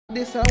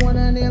This I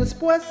wanna nail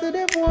sports to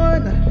the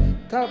bone.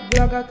 Top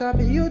blogger, top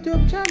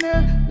YouTube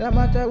channel. No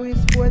matter which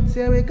sports,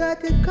 yeah, we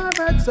got it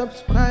covered.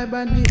 Subscribe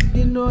and hit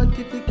the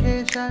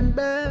notification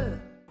bell.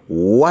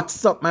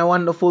 What's up, my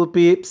wonderful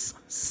peeps?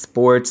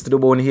 Sports to the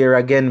bone here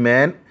again,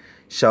 man.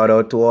 Shout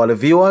out to all the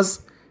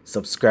viewers,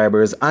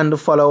 subscribers, and the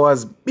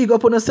followers. Big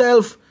up on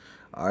yourself.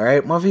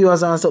 Alright, my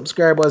viewers and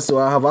subscribers. So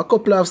I have a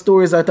couple of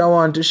stories that I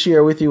want to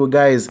share with you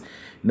guys.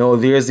 Now,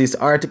 there's this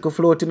article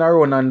floating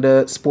around on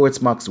the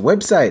Sportsmax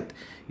website.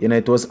 You know,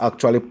 it was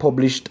actually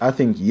published, I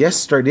think,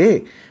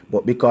 yesterday.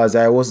 But because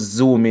I was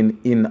zooming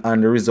in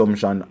on the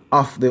resumption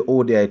of the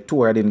ODI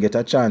tour, I didn't get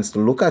a chance to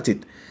look at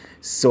it.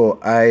 So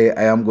I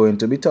am going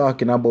to be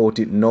talking about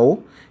it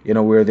now. You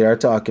know, where they are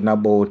talking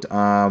about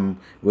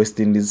West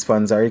Indies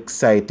fans are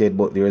excited,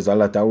 but there's a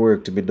lot of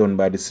work to be done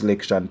by the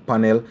selection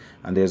panel,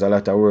 and there's a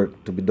lot of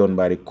work to be done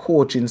by the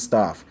coaching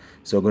staff.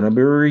 So I'm going to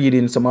be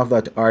reading some of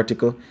that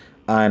article.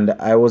 And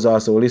I was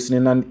also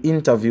listening to an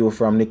interview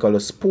from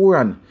Nicholas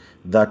Puran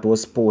that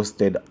was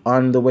posted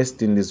on the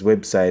West Indies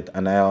website,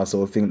 and I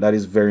also think that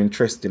is very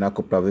interesting, a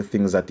couple of the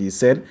things that he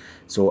said.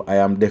 So I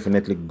am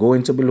definitely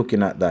going to be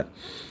looking at that.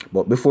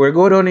 But before we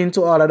go down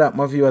into all of that,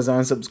 my viewers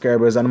and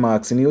subscribers, and I'm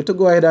asking you to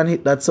go ahead and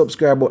hit that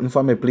subscribe button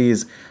for me,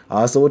 please.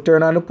 Also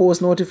turn on the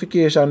post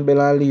notification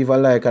bell and leave a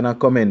like and a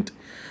comment.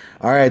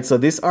 Alright, so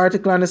this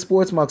article on the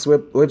Sportsmax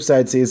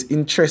website says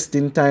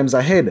interesting times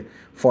ahead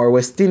for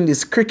West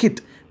Indies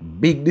cricket.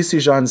 Big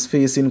decisions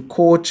facing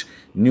coach,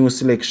 new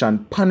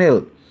selection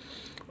panel.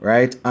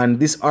 Right, and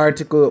this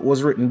article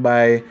was written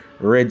by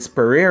Reds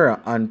Pereira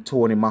and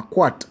Tony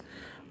McQuat,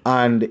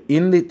 and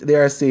in it they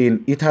are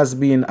saying it has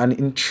been an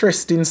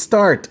interesting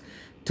start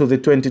to the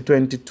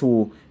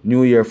 2022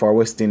 new year for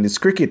West Indies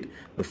cricket.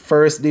 The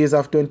first days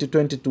of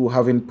 2022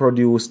 having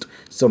produced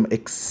some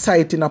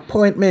exciting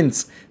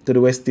appointments to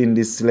the West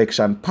Indies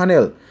selection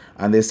panel,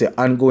 and they say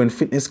ongoing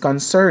fitness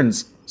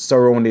concerns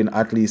surrounding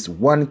at least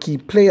one key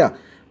player,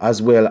 as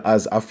well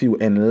as a few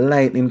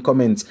enlightening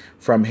comments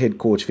from head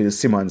coach Phil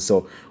Simmons.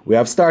 So we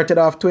have started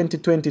off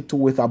 2022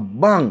 with a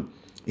bang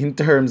in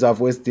terms of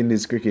West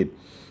Indies cricket.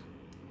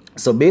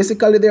 So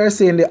basically they are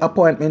saying the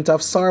appointment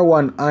of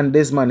Sarwan and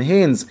Desmond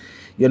Haynes,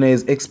 you know,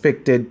 is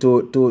expected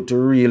to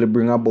really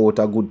bring about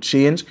a good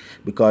change,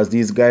 because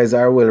these guys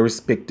are well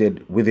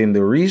respected within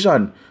the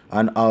region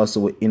and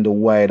also in the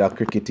wider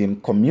cricketing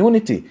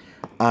community.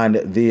 And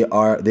they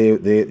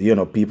you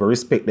know, people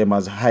respect them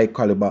as high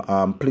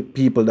caliber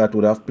people that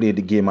would have played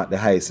the game at the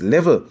highest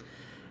level,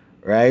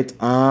 right?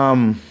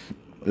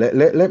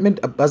 Let me,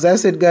 as I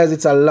said, guys,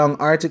 it's a long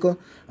article.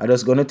 I'm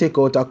just gonna take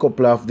out a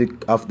couple of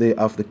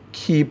the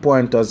key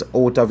pointers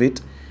out of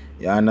it.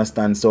 You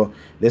understand? So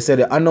they said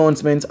the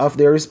announcements of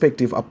their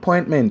respective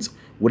appointments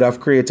would have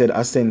created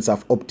a sense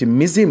of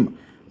optimism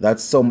that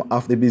some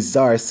of the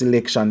bizarre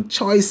selection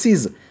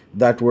choices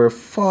that were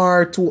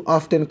far too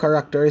often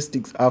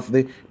characteristics of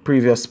the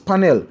previous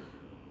panel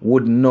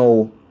would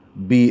now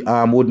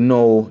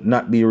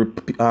not be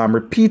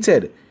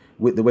repeated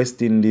with the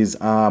West Indies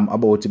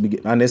about to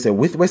begin. And they say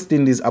with West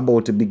Indies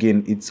about to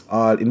begin its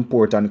all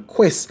important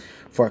quest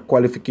for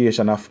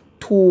qualification of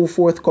two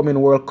forthcoming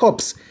World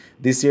Cups,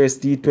 this year's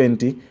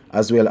T20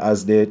 as well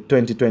as the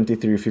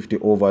 2023 50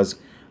 overs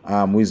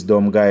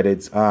wisdom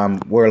guided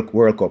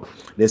World Cup.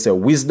 They say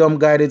wisdom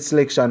guided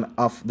selection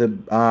of the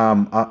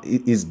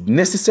is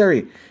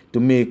necessary to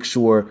make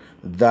sure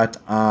that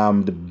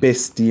the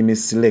best team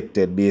is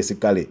selected,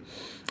 basically,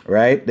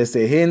 right? They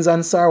say Haynes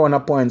and Sarwan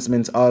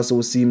appointments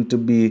also seem to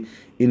be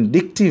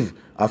indicative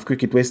of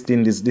Cricket West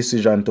Indies'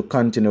 decision to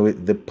continue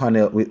with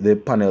the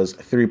panel's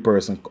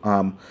three-person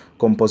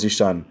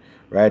composition,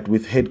 right,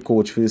 with head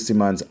coach Phil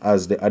Simmons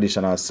as the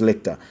additional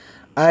selector.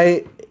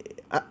 I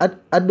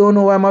don't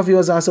know why my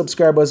viewers and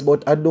subscribers,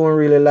 but I don't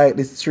really like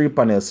this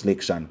three-panel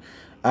selection.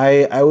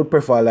 I would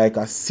prefer like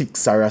a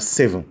 6 or a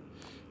 7.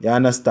 You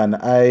understand?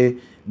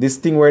 This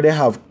thing where they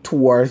have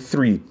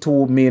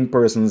two main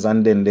persons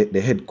and then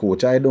the head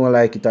coach, I don't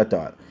like it at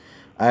all.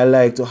 I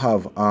like to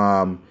have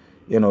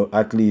you know,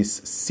 at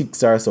least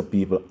 6 or so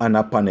people on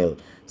a panel.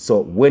 So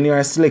when you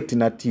are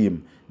selecting a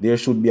team, there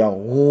should be a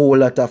whole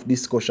lot of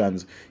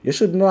discussions. You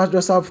should not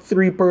just have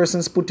 3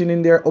 persons putting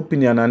in their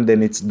opinion and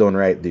then it's done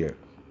right there.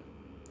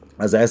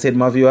 As I said,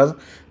 my viewers,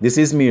 this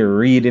is me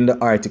reading the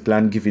article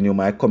and giving you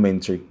my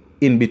commentary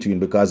in between,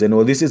 because you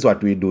know this is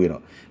what we do. You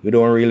know, we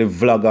don't really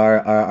vlog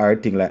our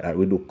thing like that.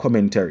 We do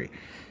commentary.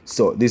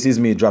 So this is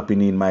me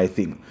dropping in my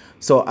thing.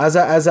 So as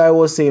I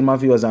was saying, my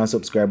viewers and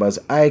subscribers,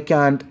 I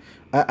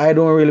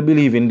don't really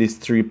believe in this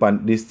three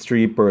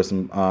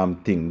person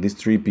thing, this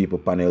 3 people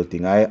panel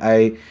thing.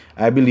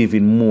 I believe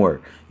in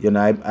more. You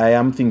know, I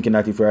am thinking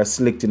that if we are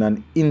selecting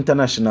an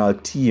international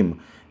team,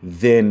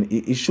 then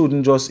it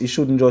shouldn't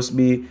just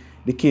be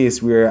the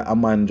case where a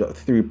man,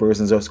 3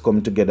 persons just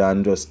come together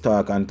and just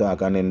talk and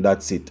then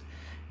that's it.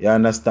 You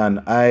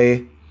understand?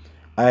 I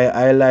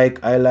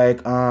like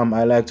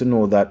to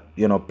know that,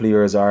 you know,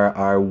 players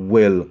are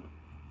well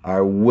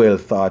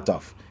thought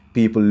of.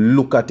 People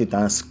look at it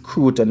and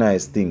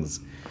scrutinize things.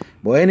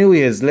 But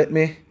anyways, let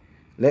me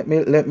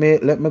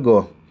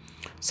go.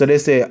 So they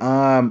say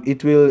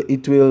it will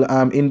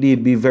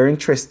indeed be very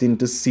interesting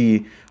to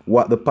see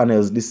what the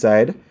panels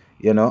decide,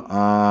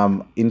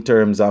 in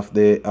terms of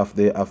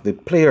the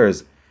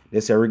players. They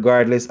say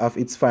regardless of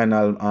its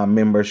final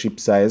membership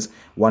size,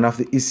 one of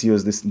the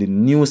issues the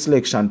new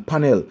selection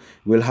panel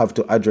will have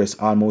to address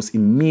almost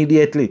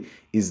immediately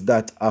is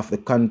that of the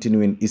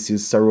continuing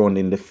issues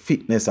surrounding the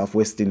fitness of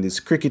West Indies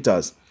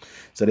cricketers.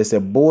 So they say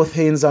both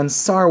Haynes and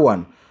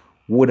Sarwan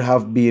would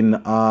have been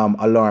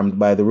alarmed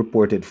by the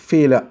reported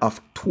failure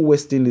of two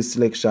West Indies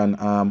selection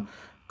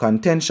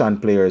contention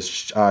players,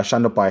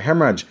 Shandopai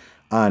Hemraj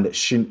and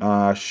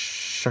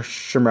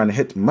Shimran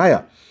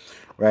Hetmaya.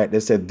 Right,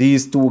 they said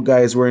these two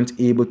guys weren't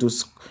able to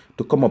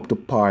come up to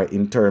par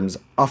in terms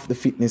of the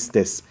fitness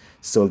test,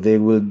 so they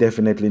will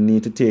definitely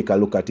need to take a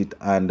look at it.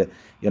 And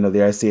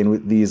they are saying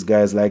with these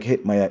guys like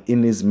Hetmaya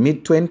in his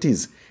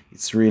mid-20s,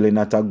 it's really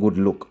not a good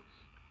look.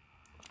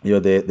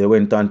 They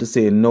went on to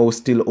say, no,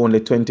 still only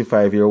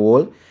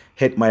 25-year-old,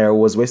 Hetmaya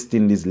was West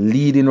Indies'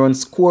 leading run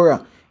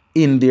scorer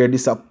in their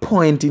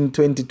disappointing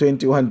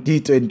 2021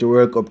 T20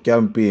 World Cup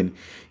campaign.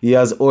 He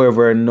has,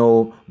 however,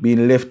 now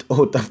been left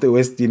out of the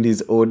West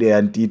Indies ODI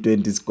and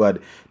T20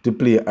 squad to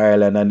play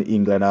Ireland and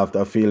England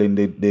after failing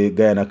the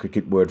Guyana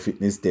Cricket Board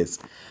fitness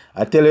test.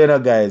 I tell you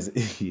guys,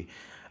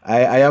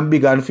 I am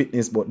big on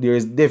fitness, but there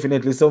is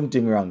definitely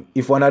something wrong.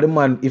 If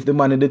the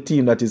man in the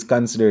team that is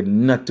considered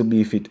not to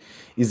be fit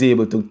is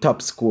able to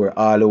top score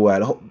all the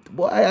while,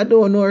 boy, I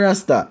don't know,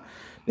 Rasta.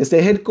 They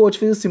say head coach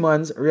Phil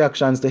Simmons'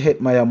 reactions to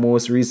Hetmaya's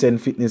most recent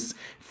fitness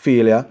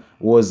failure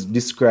was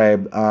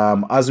described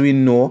as we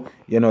know,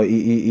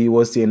 he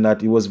was saying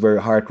that it was very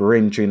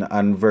heart-wrenching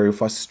and very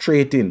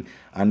frustrating,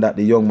 and that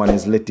the young man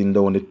is letting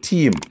down the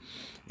team.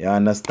 You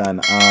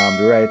understand?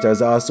 The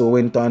writers also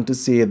went on to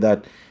say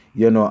that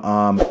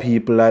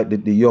people like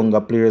the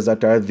younger players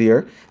that are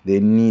there, they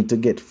need to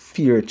get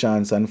fair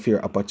chance and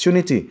fair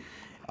opportunity.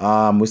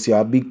 We see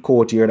a big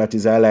quote here that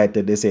is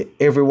highlighted. They say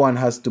everyone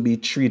has to be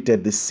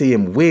treated the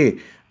same way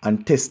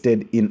and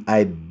tested in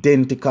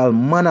identical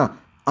manner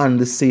on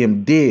the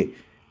same day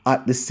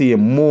at the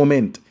same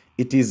moment.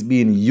 It is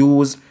being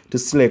used to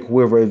select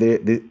whoever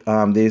the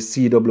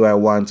CWI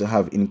want to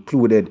have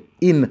included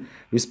in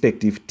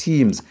respective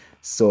teams.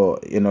 So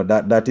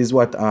that is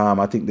what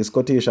I think this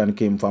quotation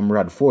came from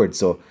Radford.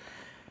 So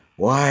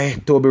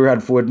why Toby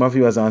Radford, my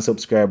viewers and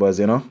subscribers,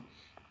 that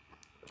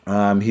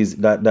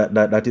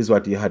is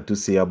what he had to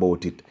say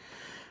about it.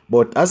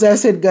 But as I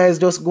said, guys,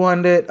 just go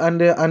on the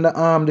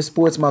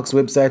Sportsmax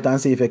website and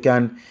see if you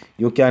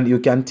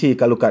can take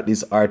a look at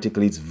this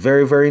article. It's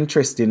very, very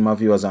interesting, my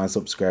viewers and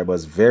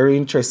subscribers. Very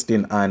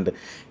interesting, and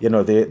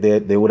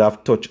they would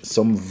have touched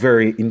some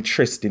very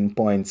interesting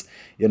points.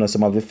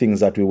 Some of the things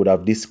that we would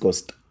have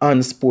discussed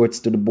on Sports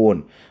to the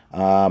Bone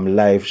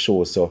live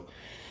show. So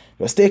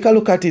let's take a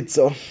look at it.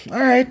 So all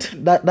right,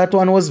 that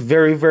one was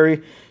very,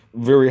 very,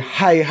 very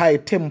high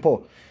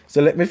tempo.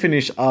 So let me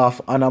finish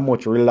off on a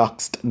much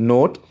relaxed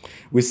note.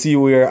 We see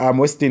where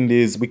West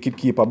Indies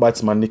wicketkeeper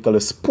batsman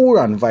Nicholas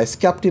Pooran, vice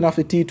captain of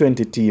the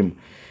T20 team,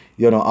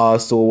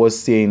 also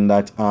was saying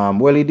that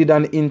he did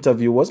an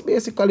interview, was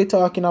basically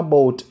talking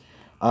about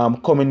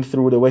coming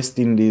through the West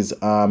Indies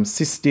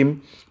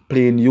system,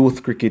 playing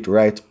youth cricket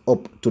right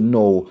up to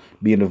now,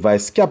 being the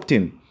vice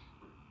captain.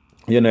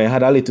 He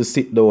had a little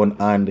sit down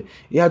and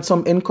he had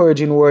some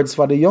encouraging words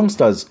for the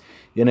youngsters.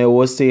 He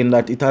was saying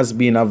that it has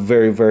been a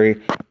very,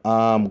 very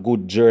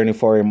good journey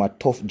for him, a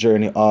tough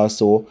journey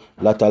also,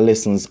 a lot of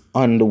lessons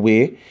on the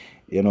way.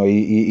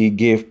 He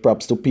gave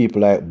props to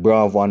people like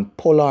Bravo and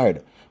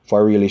Pollard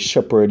for really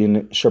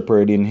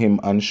shepherding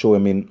him and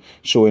showing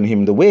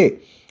him the way.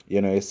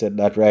 He said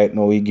that right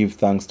now he gives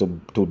thanks to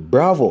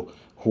Bravo,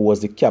 who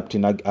was the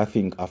captain, I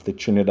think, of the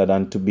Trinidad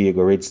and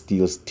Tobago Red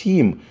Steels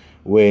team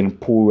when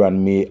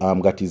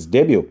Pooran got his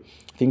debut.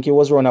 I think he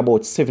was around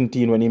about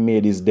 17 when he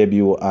made his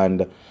debut,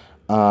 and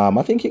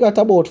I think he got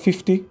about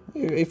 50,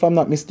 if I'm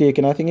not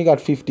mistaken. I think he got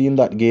 50 in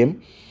that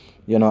game.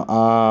 He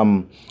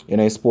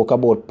spoke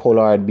about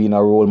Pollard being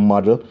a role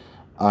model,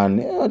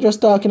 and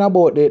just talking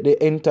about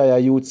the entire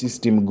youth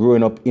system,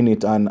 growing up in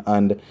it,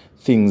 and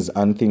things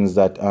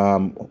that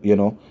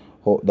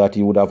that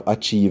he would have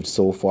achieved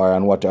so far,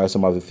 and what are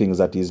some of the things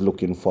that he's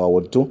looking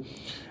forward to.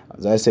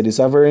 As I said, it's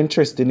a very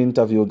interesting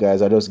interview,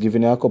 guys. I just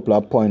giving you a couple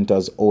of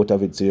pointers out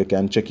of it so you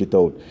can check it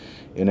out.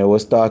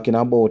 Was talking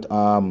about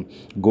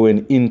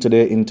going into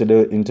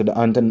the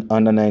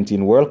under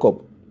 19 World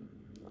Cup,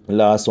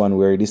 last one,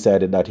 where he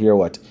decided that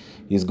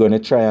he's going to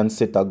try and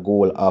set a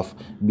goal of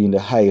being the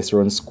highest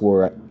run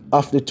scorer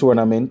of the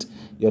tournament,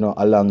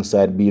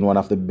 alongside being one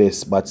of the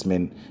best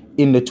batsmen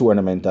in the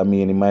tournament. I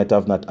mean, he might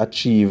have not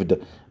achieved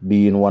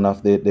being one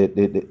of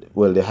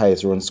the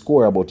highest run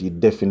scorer, but he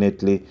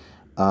definitely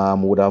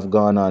would have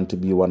gone on to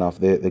be one of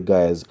the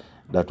guys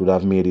that would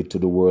have made it to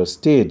the world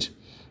stage.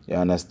 You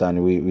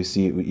understand? We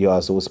see he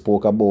also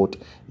spoke about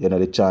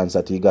the chance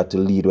that he got to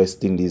lead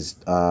West Indies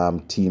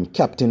team,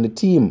 captain the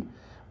team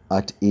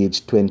at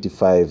age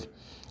 25.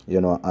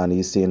 And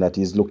he's saying that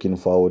he's looking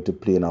forward to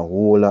playing a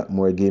whole lot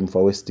more game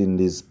for West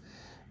Indies.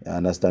 You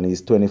understand?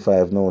 He's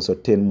 25 now, so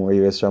 10 more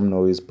years from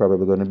now, he's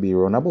probably going to be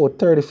around about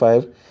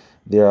 35,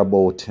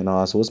 thereabout. You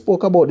know, so we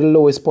spoke about the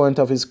lowest point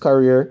of his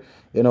career,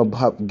 you know,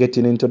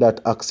 getting into that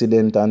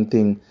accident and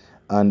thing,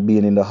 and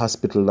being in the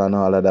hospital and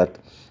all of that.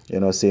 You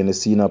know, saying the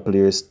senior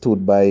players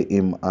stood by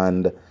him,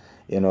 and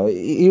you know,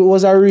 it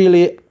was a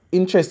really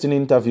interesting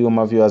interview,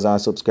 my viewers and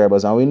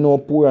subscribers. And we know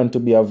Puran to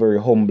be a very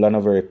humble and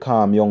a very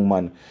calm young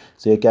man.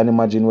 So you can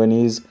imagine when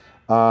he's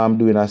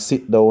doing a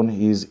sit down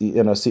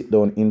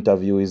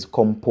interview, he's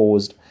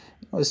composed,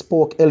 he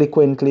spoke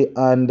eloquently,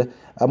 and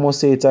I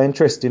must say it's an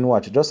interesting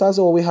watch. Just as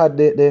how we had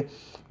the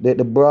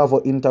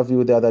Bravo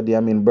interview the other day. I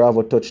mean,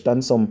 Bravo touched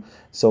on some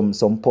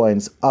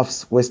points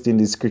of West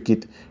Indies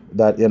cricket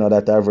that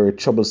that are very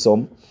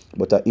troublesome.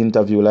 But an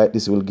interview like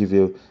this will give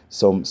you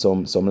some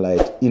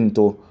light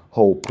into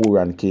how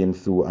Puran came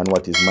through and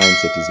what his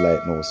mindset is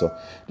like now. So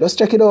just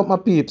check it out, my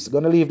peeps.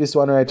 Gonna leave this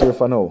one right here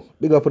for now.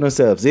 Big up on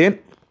yourselves, eh?